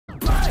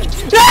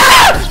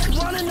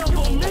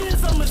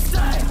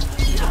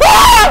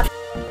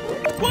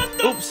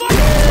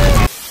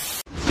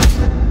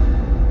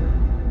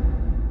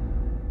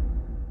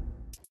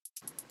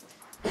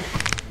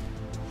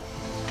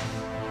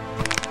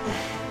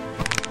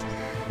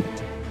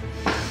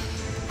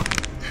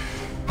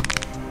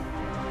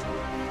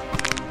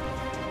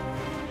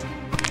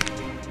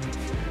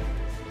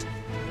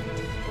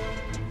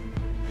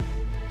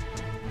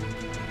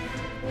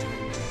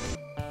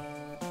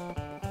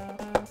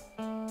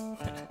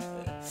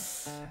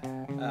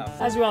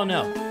As we all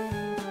know,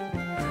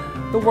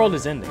 the world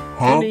is ending.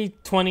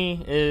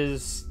 2020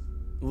 is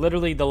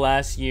literally the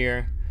last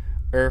year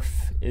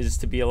Earth is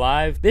to be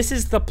alive. This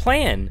is the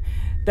plan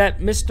that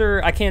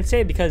Mr. I can't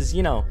say it because,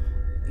 you know,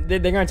 they're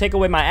gonna take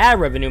away my ad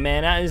revenue,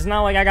 man. It's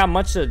not like I got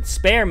much to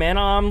spare, man.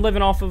 I'm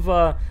living off of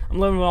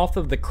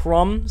the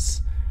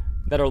crumbs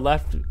that are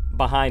left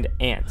behind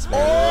ants,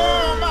 man.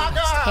 Oh my God!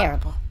 It's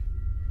terrible.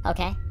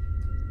 Okay.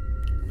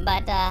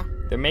 But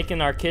they're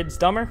making our kids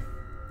dumber.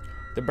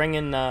 They're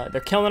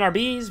they're killing our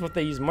bees with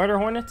these murder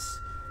hornets.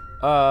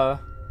 I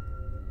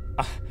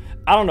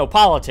don't know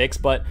politics,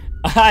 but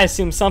I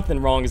assume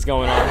something wrong is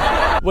going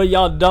on. What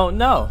y'all don't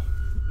know,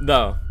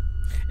 though,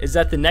 is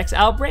that the next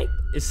outbreak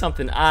is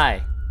something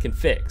I can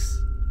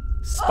fix.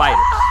 Spiders.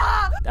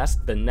 That's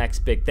the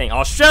next big thing.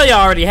 Australia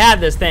already had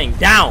this thing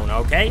down,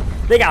 okay?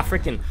 They got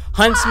freaking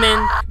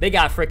huntsmen. They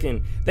got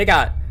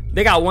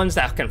ones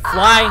that can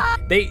fly.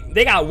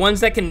 They got ones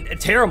that can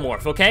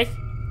terramorph, okay?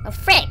 oh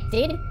frick,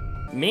 dude.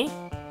 Me?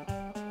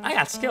 I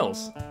got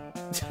skills.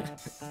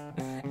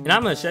 And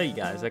I'm gonna show you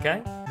guys,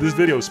 okay? This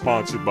video is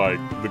sponsored by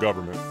the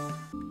government.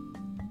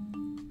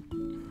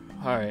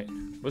 Alright,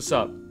 what's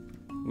up?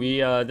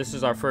 This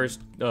is our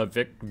first,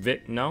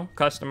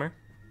 customer.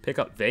 Pick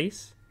up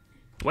vase?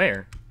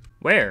 Where?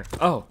 Where?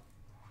 Oh.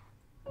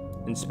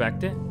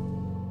 Inspect it?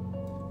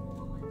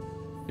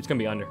 It's gonna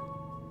be under.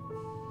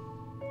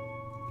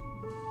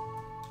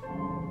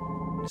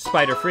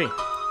 Spider free.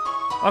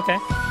 Okay,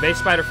 vase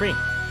spider free.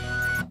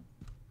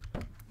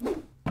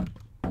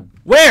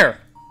 Where?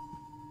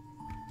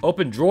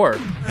 Open drawer.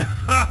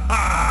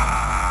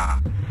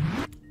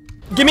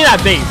 Give me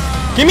that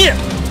vase. Give me it.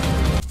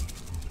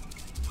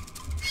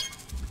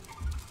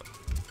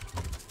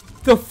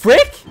 The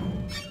frick?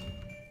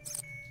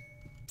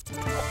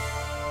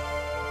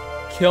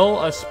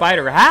 Kill a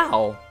spider.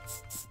 How?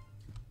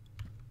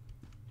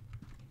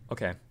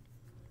 Okay.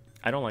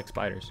 I don't like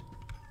spiders.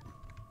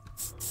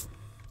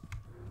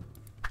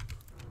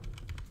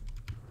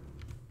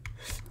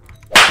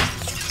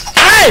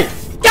 Hey!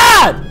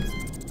 God!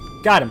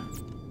 Got him.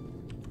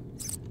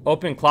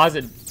 Open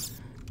closet.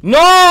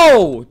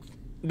 No!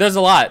 There's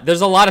a lot.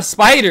 There's a lot of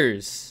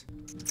spiders.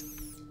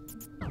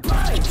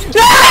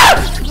 Ah!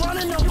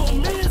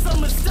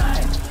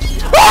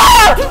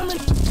 Ah!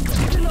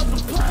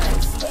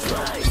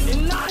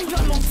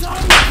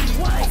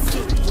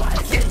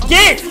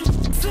 Get!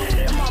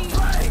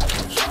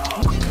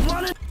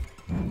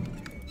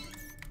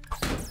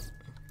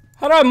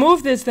 How do I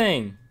move this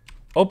thing?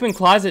 Open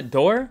closet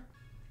door?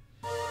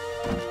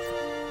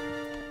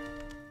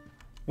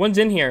 One's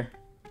in here.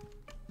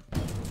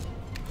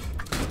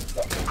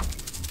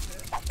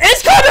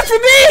 It's coming for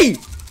me!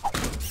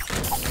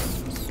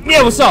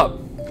 Yeah, what's up?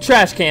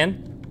 Trash can.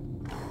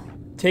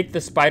 Take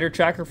the spider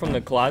tracker from the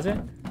closet.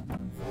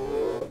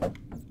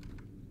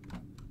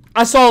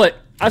 I saw it.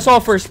 I saw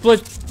it for a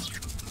split.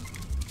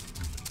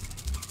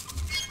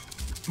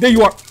 There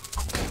you are.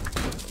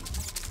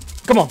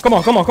 Come on, come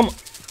on, come on, come on.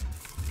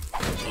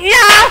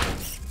 Yeah!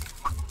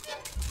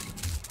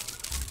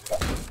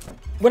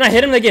 When I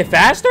hit them, they get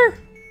faster?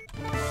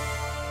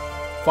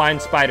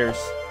 Find spiders.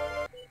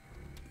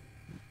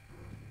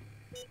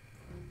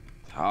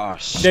 Oh,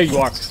 shit. There you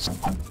are.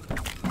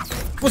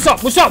 What's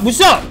up? What's up?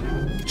 What's up?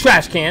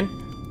 Trash can.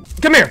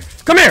 Come here.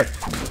 Come here.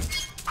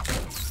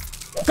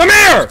 Come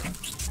here!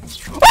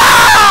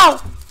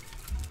 Ah!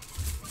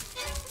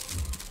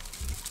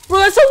 Bro,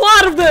 that's a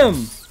lot of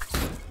them!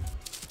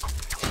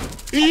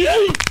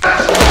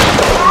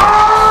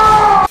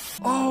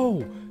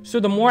 Oh, so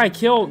the more I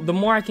kill, the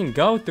more I can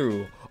go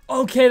through.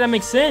 Okay, that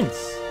makes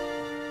sense.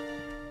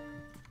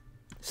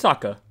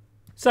 Sucker.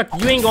 Sucker,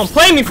 you ain't gonna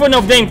play me for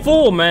no dang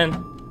fool,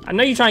 man. I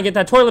know you trying to get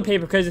that toilet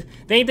paper because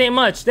they ain't that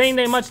much. They ain't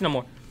that much no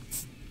more.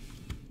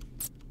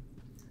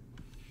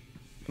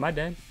 Am I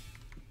dead?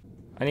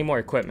 I need more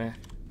equipment.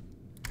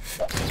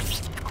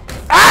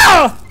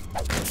 Ah!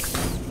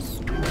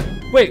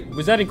 Wait,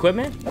 was that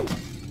equipment?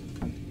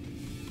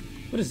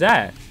 What is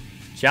that?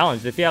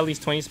 Challenge. If you have at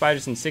least 20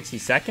 spiders in 60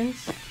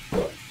 seconds?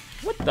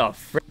 What the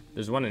frick?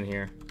 There's one in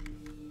here.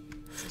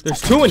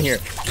 There's two in here.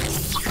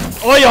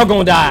 Oh, y'all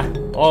gonna die.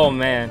 Oh,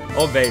 man.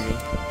 Oh, baby.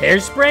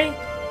 Hairspray?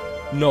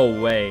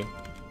 No way.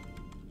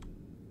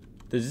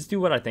 Does this do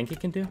what I think it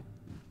can do?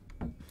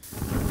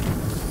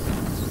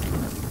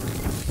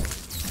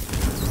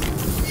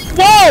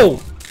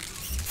 Whoa!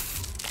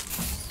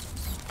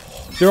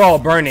 They're all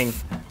burning.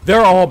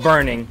 They're all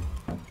burning.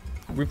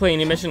 Replay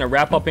any mission to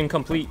wrap up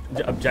incomplete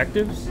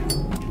objectives.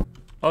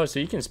 Oh, so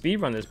you can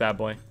speedrun this bad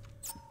boy.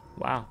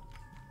 Wow.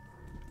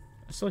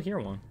 I still hear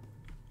one.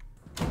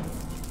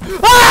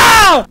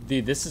 Ah!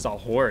 Dude, this is a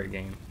horror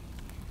game.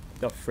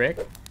 The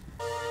frick?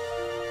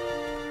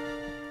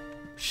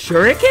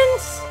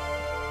 Shurikens?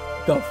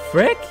 The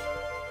frick?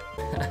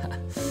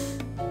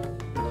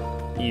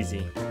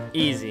 Easy.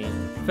 Easy.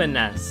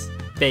 Finesse.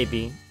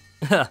 Baby.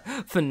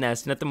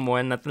 Finesse. Nothing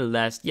more, nothing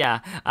less. Yeah.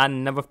 I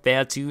never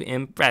fail to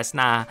impress.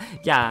 Nah.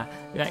 Yeah.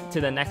 Back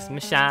to the next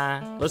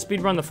mission. Let's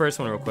speedrun the first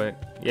one real quick.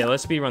 Yeah,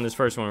 let's speedrun this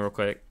first one real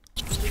quick.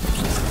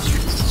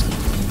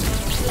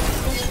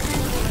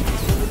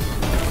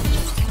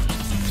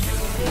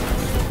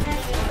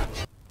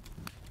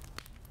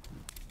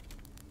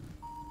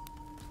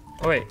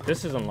 Oh wait,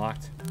 this is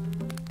unlocked.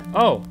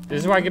 Oh,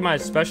 this is where I get my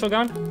special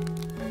gun?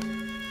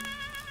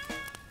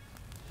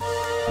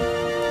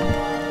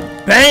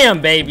 Bam,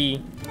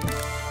 baby!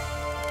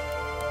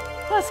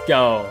 Let's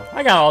go.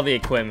 I got all the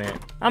equipment.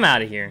 I'm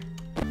out of here.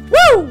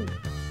 Woo!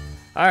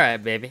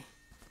 Alright, baby.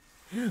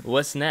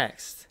 What's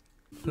next?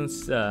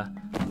 Let's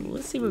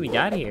see what we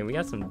got here. We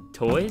got some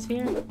toys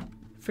here?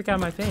 Freak out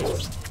my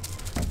face.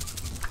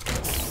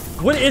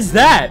 What is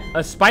that?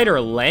 A spider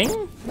lang?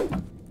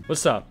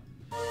 What's up?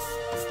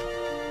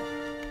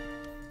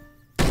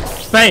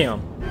 Bam!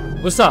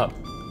 What's up?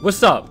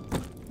 What's up?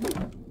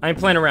 I ain't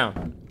playing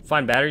around.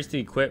 Find batteries to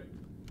equip.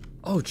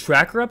 Oh,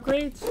 tracker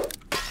upgrades?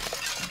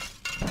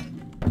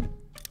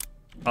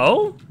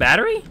 Oh,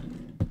 battery?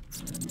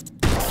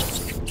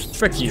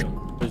 Frick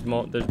you.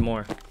 There's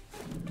more.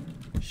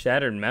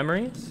 Shattered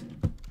memories?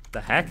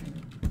 The heck?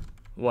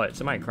 What,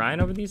 somebody crying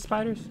over these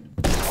spiders?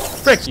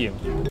 Frick you.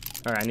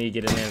 Alright, I need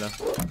to get in there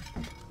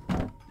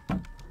though.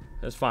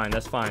 That's fine,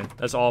 that's fine.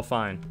 That's all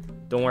fine.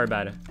 Don't worry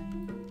about it.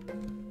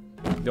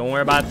 Don't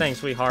worry about a thing,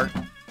 sweetheart.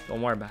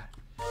 Don't worry about it.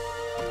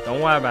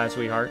 Don't worry about it,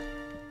 sweetheart.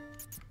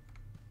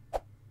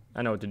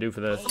 I know what to do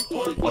for this.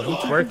 Oh, he's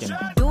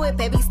twerking. Do it,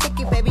 baby, stick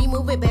it, baby,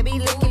 move it, baby,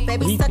 lick it,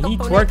 baby, He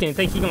twerking and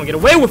think he gonna get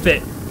away with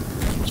it.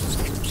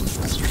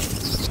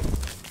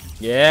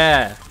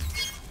 Yeah.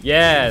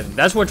 Yeah,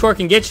 that's where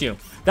twerking gets you.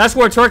 That's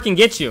where twerking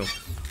gets you.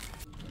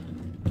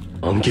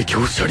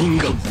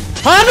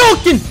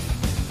 Hadouken!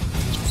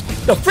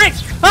 The frick!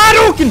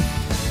 Hadouken!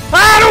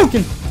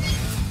 Hadouken!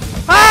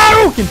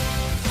 Hadouken!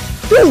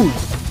 Dude!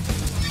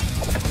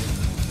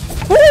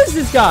 Who is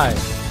this guy?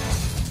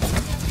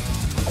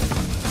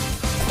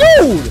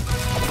 Dude!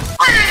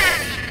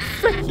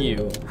 Frick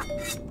you.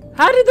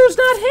 How did those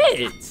not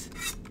hit?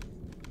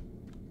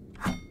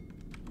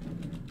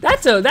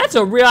 That's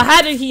a real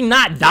how did he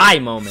not die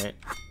moment.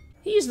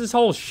 He used this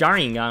whole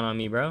Sharingan on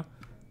me, bro.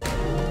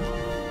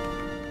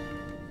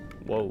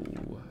 Whoa.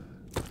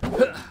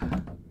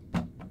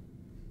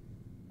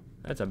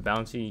 That's a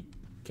bouncy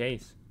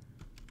case.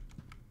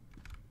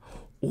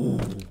 Ooh,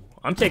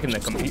 I'm taking the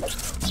computer.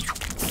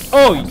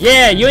 Oh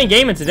yeah, you ain't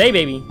gaming today,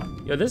 baby.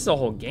 Yo, this is a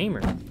whole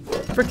gamer.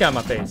 Frick out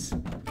my face.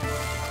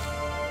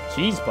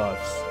 Cheese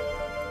puffs.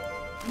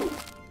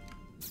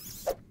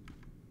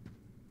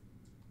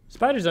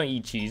 Spiders don't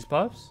eat cheese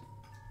puffs.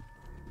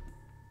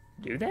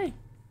 Do they?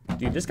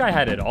 Dude, this guy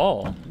had it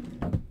all.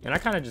 And I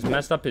kind of just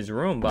messed up his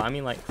room, but I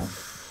mean, like,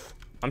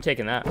 I'm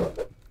taking that.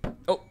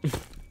 Oh,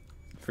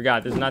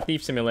 forgot, this is not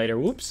Thief Simulator.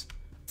 Whoops.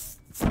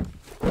 What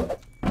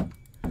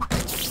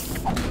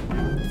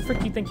the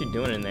frick you think you're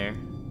doing in there?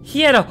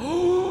 He had a...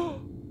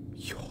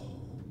 Yo.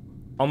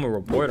 I'm gonna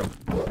report him.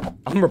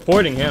 I'm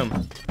reporting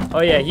him.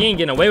 Oh yeah, he ain't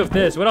getting away with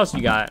this. What else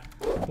you got?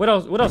 What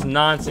else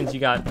nonsense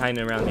you got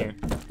hiding around here?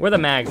 Where the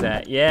mags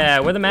at? Yeah,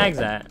 where the mags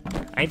at?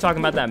 I ain't talking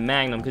about that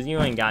magnum, because you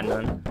ain't got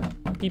none.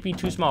 PP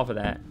too small for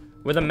that.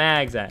 Where the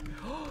mags at?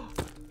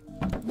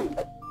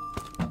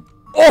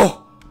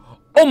 Oh!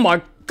 Oh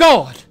my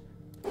god!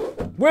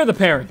 Where are the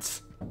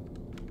parents?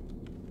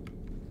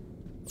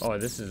 Oh,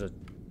 this is a...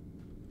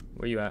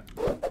 Where you at?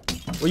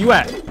 Where you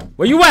at?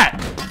 Where you at?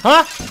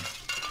 Huh?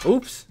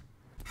 Oops.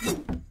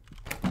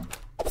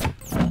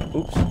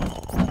 Oops.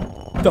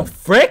 The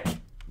frick?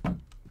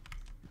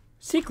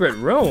 Secret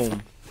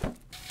room.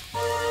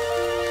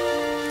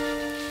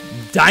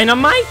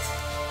 Dynamite?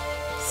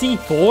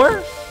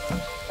 C4?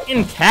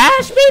 In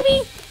cash,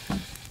 baby?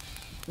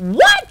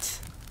 What?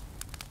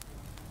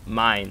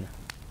 Mine.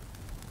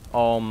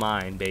 All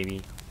mine,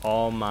 baby.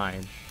 All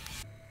mine.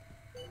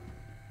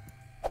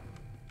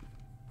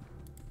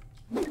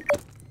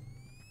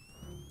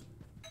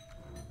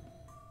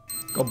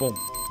 Go boom.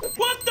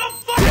 What the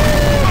fuck?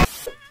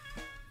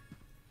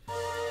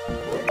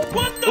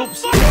 What the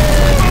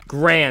fuck?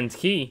 Grand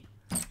key.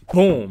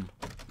 Boom.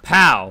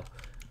 Pow.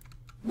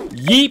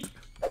 Yeep.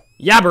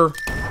 Yabber.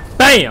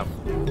 Bam.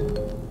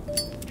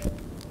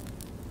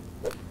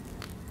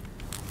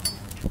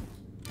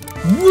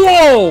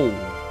 Whoa.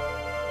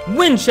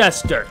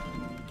 Winchester.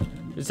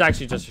 It's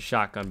actually just a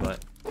shotgun,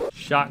 but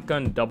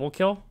shotgun double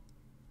kill?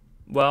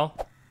 Well,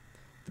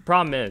 the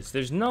problem is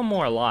there's no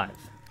more alive.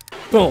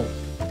 Boom.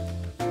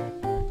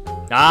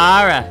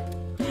 Alright.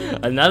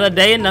 Another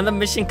day, another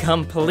mission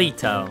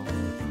completo.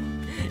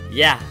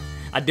 Yeah.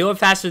 I do it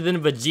faster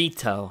than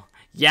Vegito.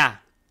 Yeah.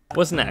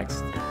 What's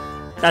next?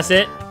 That's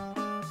it?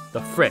 The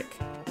frick.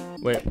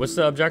 Wait, what's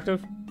the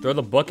objective? Throw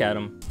the book at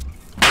him.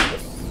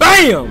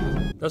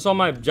 BAM! That's all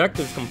my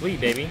objectives complete,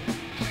 baby.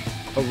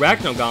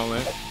 Arachno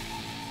Gauntlet.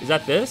 Is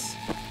that this?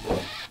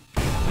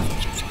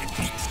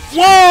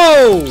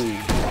 Whoa!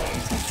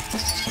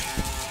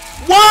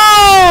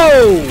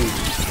 Whoa!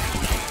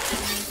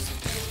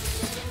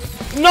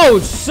 No,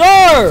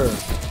 sir!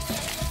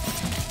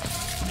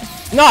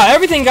 Nah,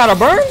 everything got a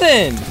burn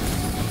then.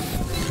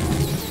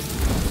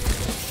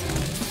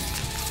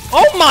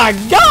 Oh my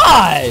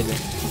god!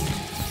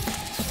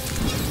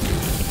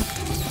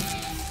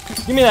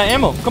 Give me that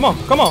ammo. Come on,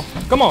 come on,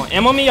 come on.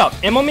 Ammo me up.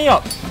 Ammo me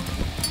up.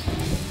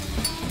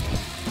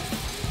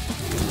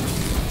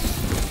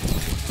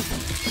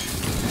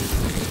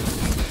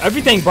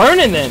 Everything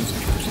burning then.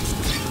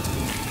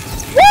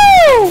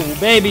 Woo,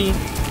 baby.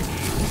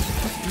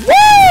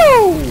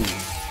 Woo!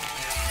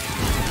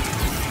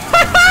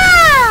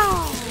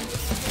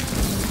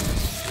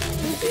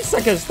 These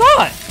suckers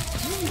thought.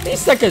 These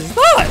suckers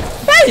thought.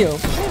 Bam!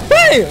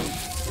 Bam!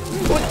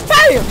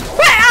 Bam!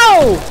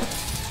 Bam!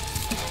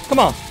 Come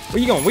on.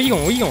 Where you going? Where you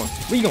going? Where you going?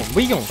 Where you going?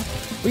 Where you going?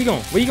 Where you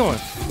going? Where you going?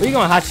 Where you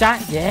going? Hot shot?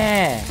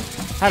 Yeah.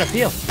 How'd it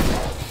feel?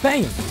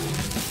 Bam!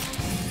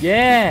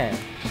 Yeah.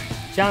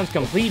 Challenge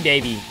complete,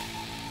 baby.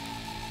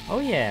 Oh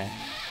yeah.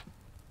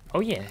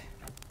 Oh yeah.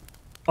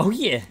 Oh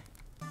yeah.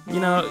 You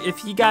know,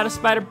 if you got a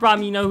spider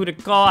problem, you know who to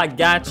call. I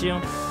got you.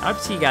 I'll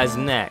see you guys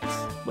next.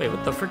 Wait,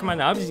 what the frick am I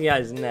doing? I'll see you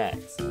guys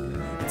next.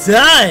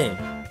 Time!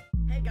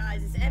 Hey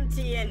guys, it's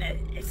MT and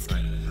it's...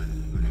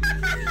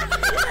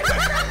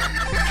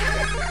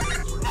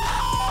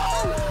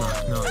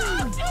 No.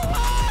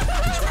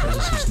 His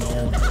presence is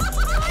known.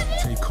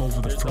 Take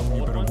over the throne,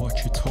 you better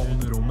watch your tone,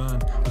 little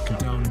man. Looking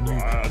down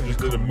on you,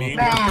 better come up with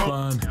a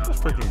plan.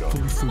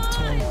 Fully through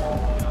tongue.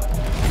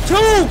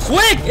 Too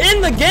quick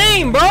in the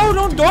game, bro.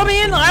 Don't throw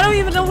me in. I don't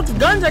even know what the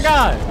guns I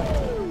got.